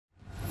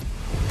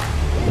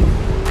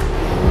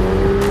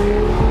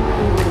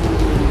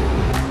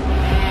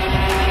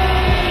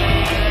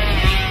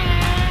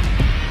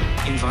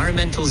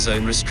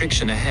zone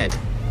restriction ahead.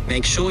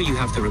 Make sure you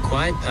have the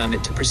required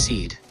permit to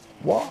proceed.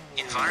 What?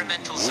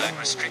 Environmental zone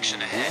restriction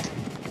ahead.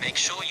 Make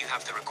sure you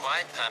have the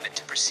required permit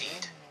to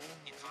proceed.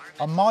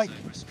 I'm Mike.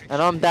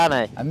 And I'm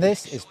Danny. And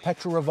this is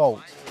Petrol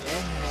Revolt.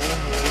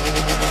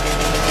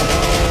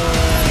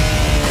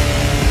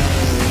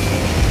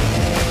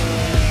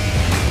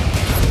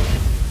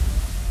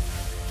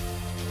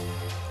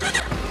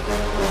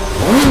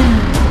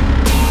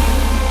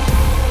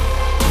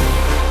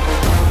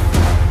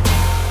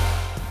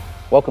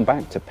 Welcome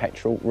back to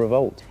Petrol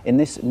Revolt. In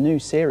this new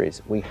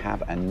series, we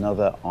have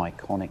another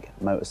iconic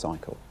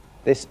motorcycle.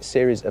 This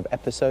series of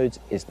episodes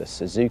is the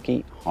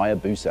Suzuki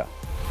Hayabusa.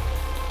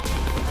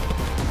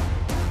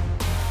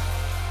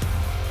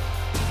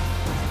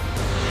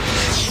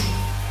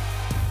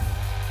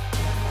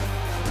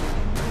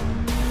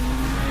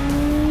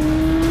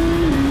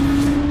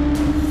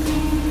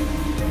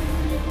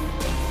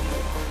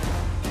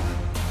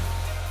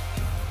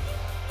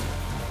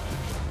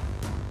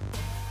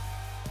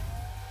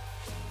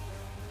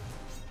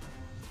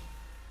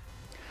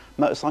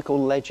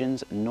 Motorcycle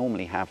legends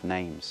normally have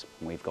names.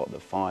 We've got the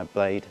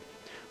Fireblade,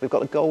 we've got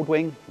the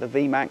Goldwing, the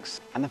VMAX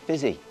and the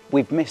Fizzy.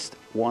 We've missed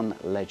one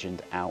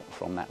legend out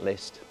from that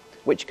list,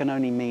 which can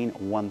only mean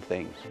one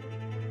thing.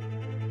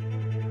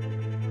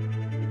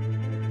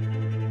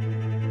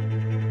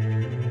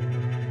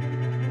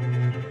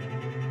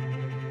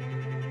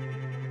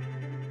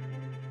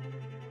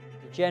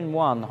 Gen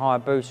 1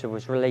 Hayabusa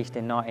was released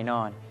in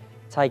 '99,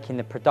 taking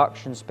the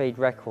production speed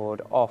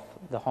record off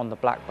the Honda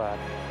Blackbird.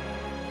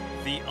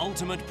 The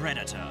ultimate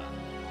predator.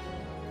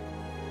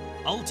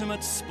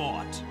 Ultimate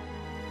sport.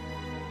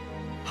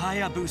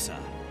 Hayabusa.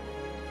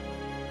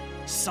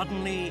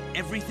 Suddenly,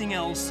 everything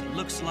else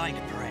looks like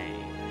prey.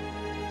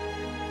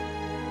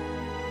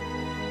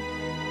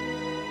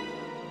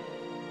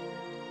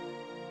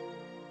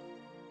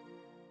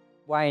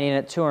 Weighing in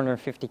at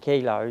 250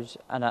 kilos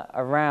and at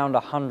around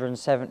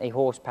 170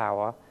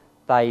 horsepower,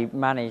 they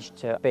managed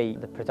to beat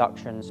the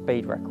production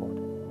speed record.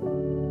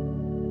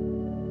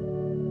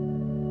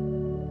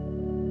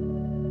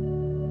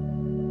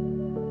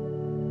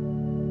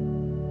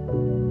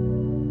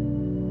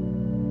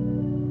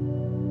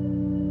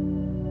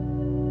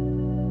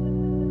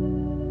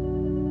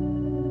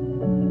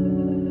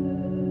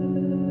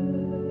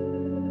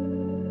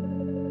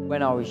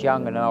 When I was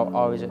young and I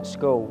was at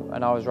school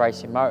and I was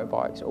racing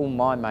motorbikes, all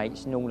my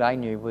mates and all they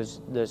knew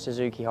was the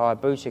Suzuki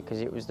Hayabusa because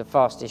it was the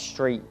fastest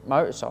street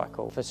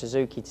motorcycle. For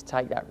Suzuki to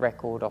take that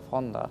record off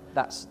Honda,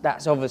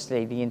 that's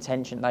obviously the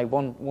intention they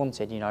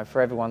wanted, you know,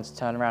 for everyone to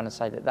turn around and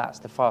say that that's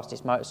the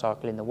fastest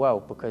motorcycle in the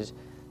world, because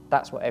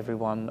that's what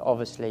everyone,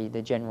 obviously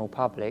the general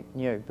public,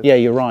 knew. Yeah,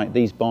 you're right.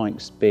 These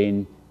bikes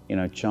being, you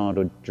know,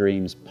 childhood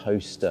dreams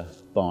poster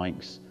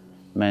bikes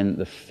meant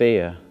the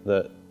fear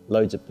that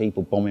loads of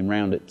people bombing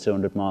around at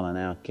 200 miles an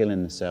hour, killing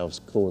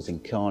themselves, causing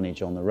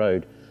carnage on the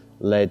road,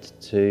 led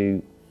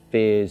to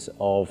fears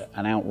of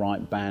an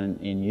outright ban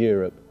in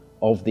Europe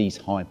of these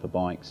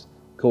hyperbikes,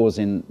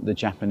 causing the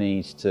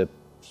Japanese to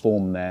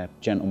form their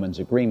gentleman's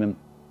agreement,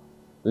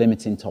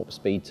 limiting top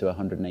speed to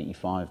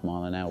 185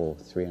 miles an hour or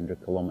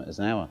 300 kilometers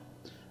an hour.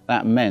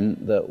 That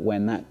meant that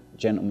when that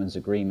gentleman's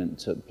agreement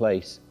took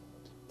place,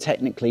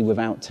 technically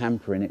without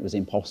tampering, it was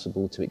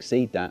impossible to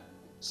exceed that.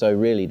 So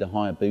really the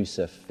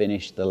Hayabusa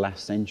finished the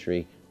last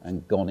century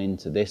and got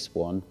into this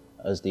one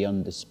as the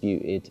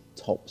undisputed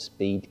top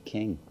speed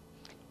king.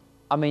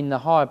 I mean, the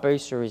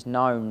Hayabusa is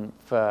known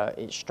for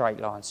its straight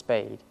line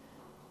speed,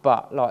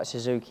 but like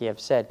Suzuki have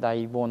said,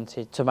 they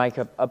wanted to make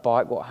a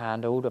bike what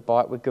handled, a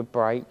bike with good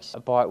brakes, a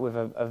bike with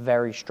a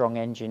very strong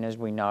engine, as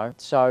we know.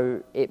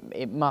 So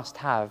it must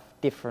have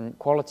different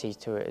qualities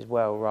to it as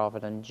well, rather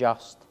than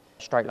just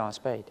straight line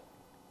speed.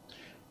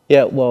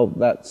 Yeah, well,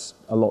 that's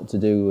a lot to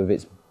do with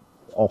its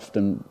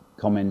often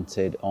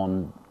commented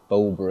on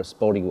bulbous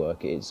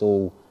bodywork. It's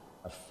all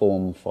a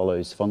form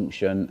follows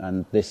function,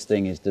 and this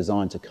thing is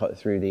designed to cut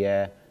through the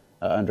air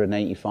at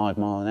 185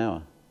 miles an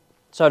hour.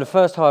 So the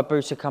first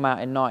Hayabusa come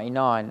out in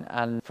 '99,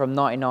 and from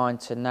 '99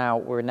 to now,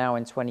 we're now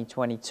in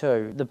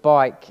 2022. The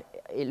bike,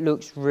 it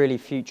looks really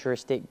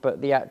futuristic, but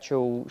the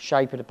actual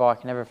shape of the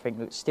bike and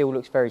everything still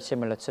looks very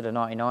similar to the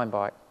 '99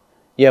 bike.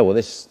 Yeah, well,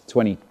 this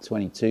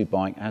 2022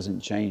 bike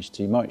hasn't changed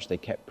too much. They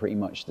kept pretty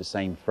much the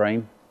same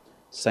frame,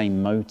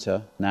 same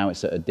motor. Now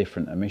it's at a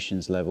different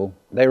emissions level.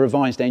 They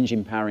revised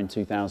engine power in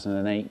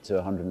 2008 to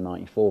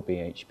 194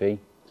 bhp,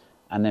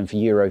 and then for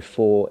Euro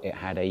 4 it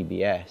had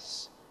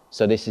ABS.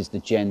 So this is the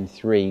Gen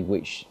 3,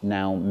 which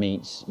now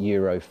meets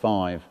Euro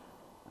 5,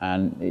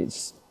 and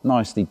it's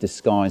nicely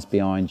disguised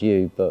behind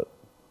you, but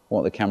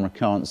what the camera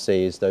can't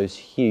see is those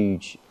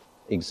huge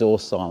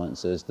exhaust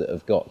silencers that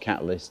have got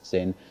catalysts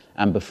in,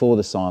 and before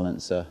the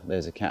silencer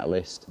there's a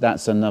catalyst.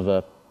 That's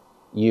another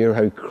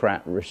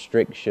Eurocrat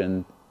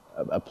restriction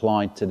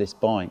applied to this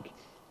bike.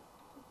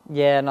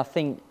 Yeah, and I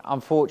think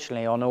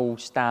unfortunately on all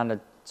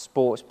standard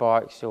sports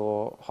bikes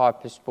or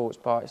hyper sports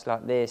bikes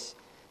like this,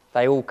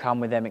 they all come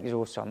with them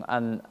exhausts on,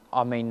 and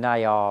I mean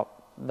they are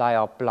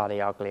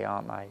bloody ugly,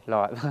 aren't they?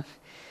 Like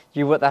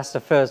that's the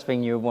first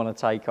thing you would want to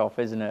take off,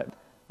 isn't it?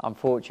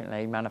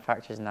 unfortunately,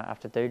 manufacturers and that have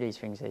to do these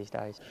things these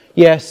days.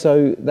 Yeah,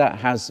 so that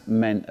has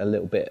meant a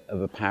little bit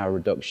of a power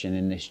reduction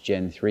in this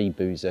Gen 3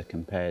 Boozer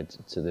compared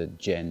to the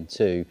Gen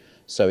 2.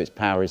 So its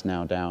power is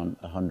now down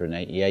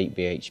 188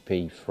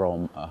 bhp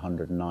from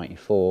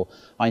 194.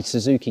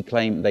 Suzuki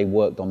claim they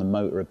worked on the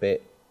motor a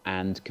bit,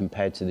 and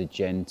compared to the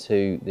Gen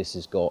 2, this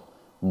has got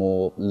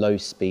more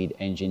low-speed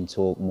engine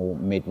torque, more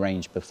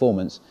mid-range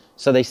performance.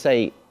 So they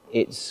say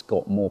it's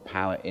got more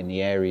power in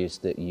the areas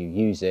that you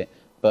use it,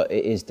 but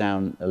it is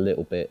down a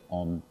little bit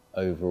on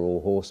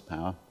overall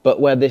horsepower. But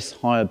where this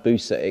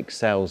Hayabusa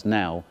excels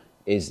now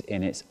is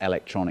in its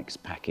electronics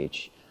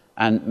package.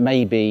 And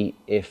maybe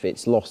if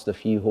it's lost a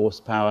few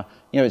horsepower,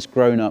 you know, it's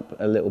grown up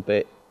a little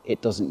bit,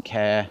 it doesn't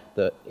care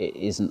that it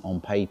isn't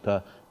on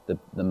paper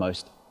the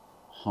most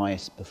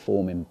highest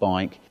performing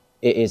bike.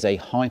 It is a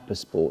hyper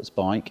sports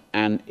bike,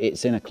 and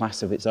it's in a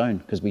class of its own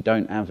because we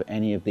don't have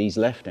any of these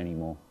left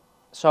anymore.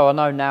 So I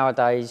know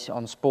nowadays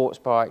on sports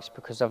bikes,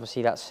 because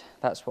obviously that's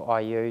what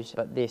I use,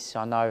 but this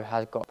I know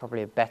has got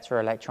probably a better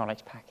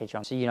electronics package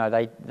on. So, you know,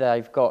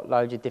 they've got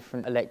loads of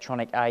different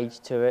electronic aids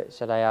to it.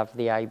 So they have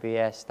the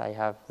ABS, they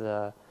have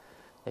the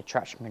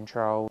traction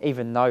control.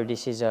 Even though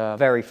this is a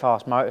very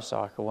fast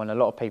motorcycle, and a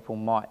lot of people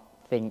might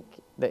think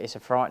that it's a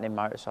frightening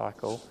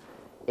motorcycle,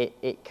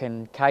 it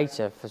can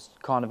cater for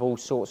kind of all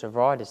sorts of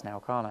riders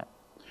now, can't it?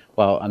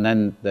 Well, and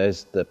then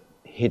there's the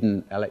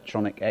hidden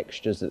electronic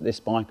extras that this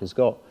bike has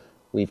got.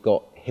 We've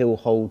got hill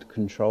hold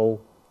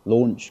control,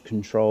 launch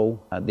control,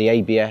 the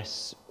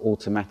ABS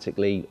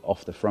automatically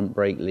off the front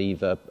brake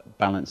lever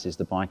balances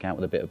the bike out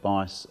with a bit of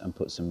bias and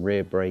puts some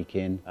rear brake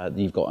in.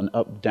 You've got an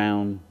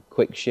up-down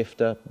quick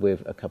shifter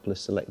with a couple of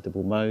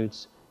selectable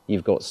modes.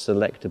 You've got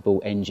selectable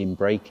engine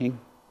braking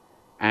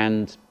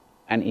and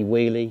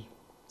anti-wheelie,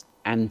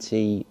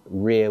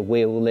 anti-rear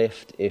wheel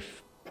lift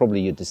if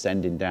probably you're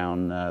descending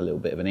down a little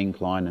bit of an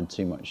incline and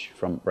too much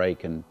front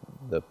brake and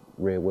the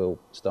rear wheel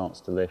starts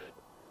to lift.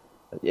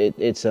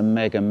 It's a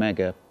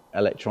mega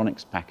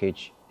electronics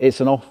package. It's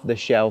an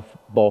off-the-shelf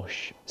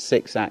Bosch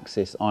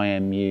 6-axis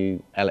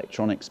IMU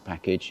electronics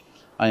package.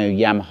 I know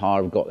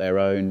Yamaha have got their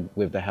own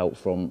with the help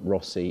from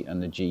Rossi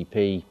and the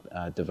GP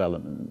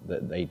development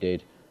that they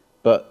did.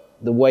 But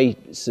the way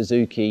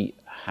Suzuki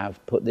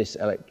have put this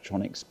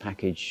electronics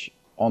package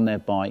on their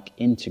bike,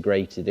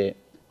 integrated it,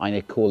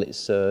 I call it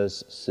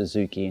SIRS,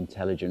 Suzuki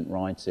Intelligent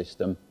Ride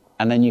System.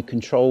 And then you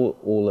control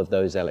all of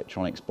those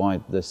electronics by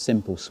the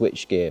simple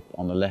switch gear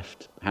on the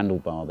left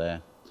handlebar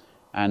there.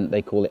 And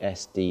they call it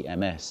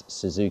SDMS,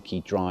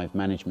 Suzuki Drive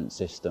Management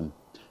System.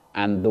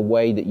 And the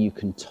way that you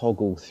can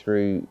toggle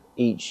through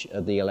each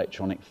of the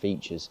electronic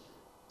features,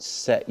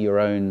 set your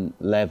own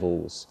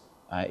levels,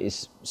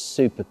 is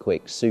super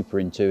quick, super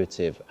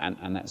intuitive,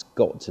 and that's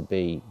got to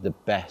be the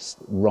best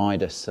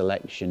rider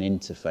selection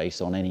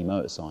interface on any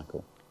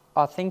motorcycle.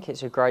 I think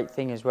it's a great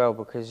thing as well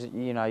because,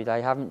 you know,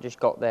 they haven't just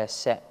got their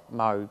set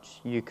modes,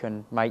 you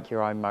can make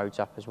your own modes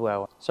up as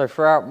well. So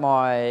throughout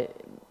my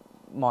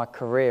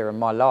career and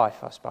my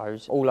life, I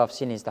suppose, all I've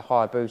seen is the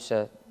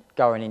Hayabusa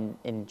going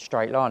in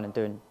straight line and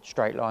doing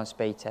straight line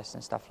speed tests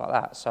and stuff like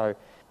that. So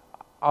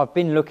I've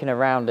been looking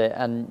around it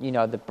and, you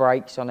know, the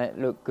brakes on it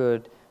look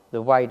good,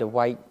 the way the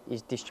weight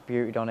is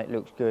distributed on it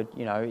looks good,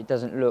 you know, it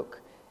doesn't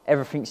look,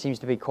 everything seems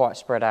to be quite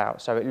spread out,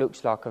 so it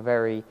looks like a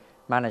very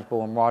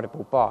manageable and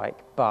rideable bike,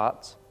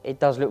 but it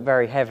does look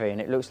very heavy and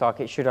it looks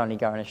like it should only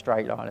go in a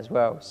straight line as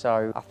well.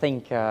 So I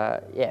think, yeah,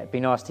 it'd be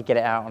nice to get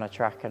it out on a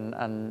track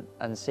and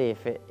see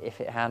if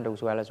it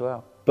handles well as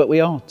well. But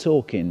we are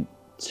talking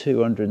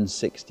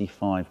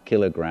 265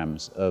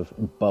 kilograms of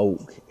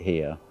bulk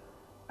here.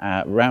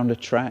 Round a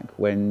track,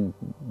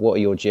 what are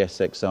your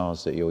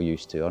GSXRs that you're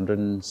used to?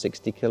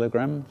 160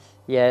 kilograms?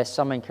 Yeah,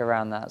 something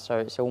around that. So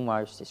it's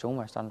almost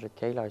 100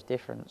 kilos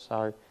different.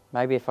 So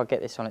maybe if I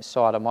get this on its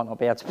side, I might not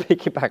be able to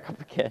pick it back up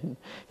again,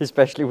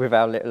 especially with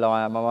how little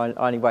I am. I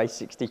only weigh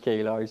 60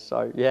 kilos,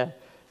 so yeah,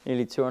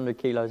 nearly 200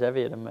 kilos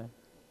heavier than me.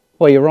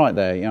 Well, you're right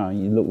there. You know,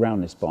 you look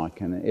round this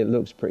bike and it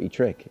looks pretty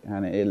trick,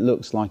 and it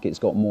looks like it's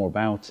got more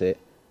about it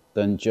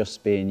than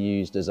just being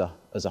used as a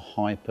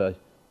hyper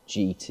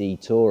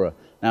GT tourer.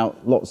 Now,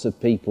 lots of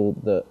people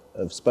that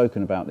have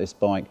spoken about this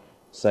bike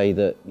say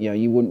that, you know,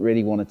 you wouldn't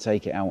really want to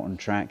take it out on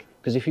track,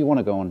 because if you want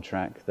to go on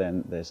track,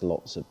 then there's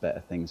lots of better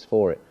things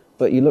for it.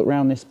 But you look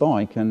around this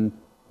bike and,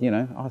 you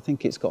know, I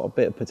think it's got a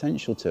bit of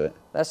potential to it.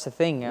 That's the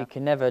thing, you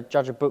can never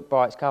judge a book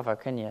by its cover,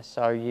 can you?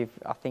 So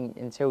I think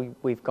until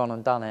we've gone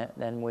and done it,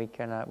 then we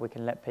can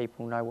let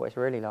people know what it's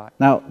really like.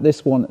 Now,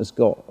 this one has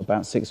got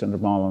about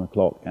 600 miles on the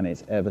clock and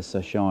it's ever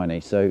so shiny.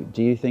 So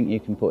do you think you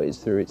can put it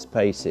through its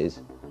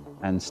paces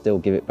and still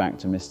give it back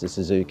to Mr.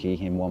 Suzuki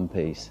in one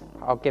piece?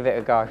 I'll give it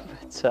a go,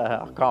 but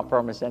I can't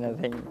promise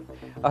anything.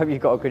 I hope you've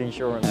got a good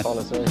insurance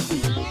policy.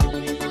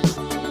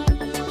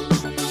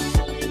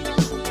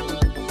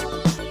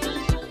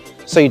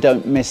 So you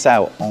don't miss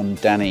out on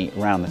Danny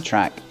round the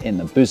track in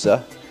the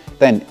Boozer,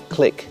 then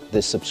click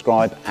the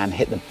subscribe and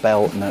hit the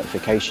bell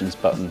notifications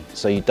button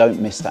so you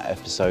don't miss that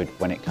episode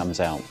when it comes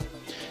out.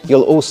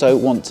 You'll also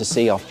want to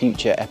see our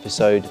future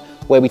episode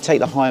where we take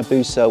the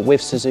Hayabusa with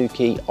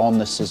Suzuki on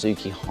the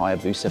Suzuki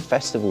Hayabusa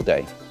Festival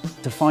Day.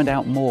 To find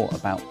out more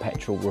about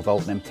Petrol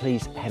Revolt, then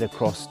please head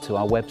across to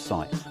our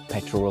website,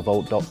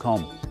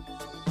 petrolrevolt.com.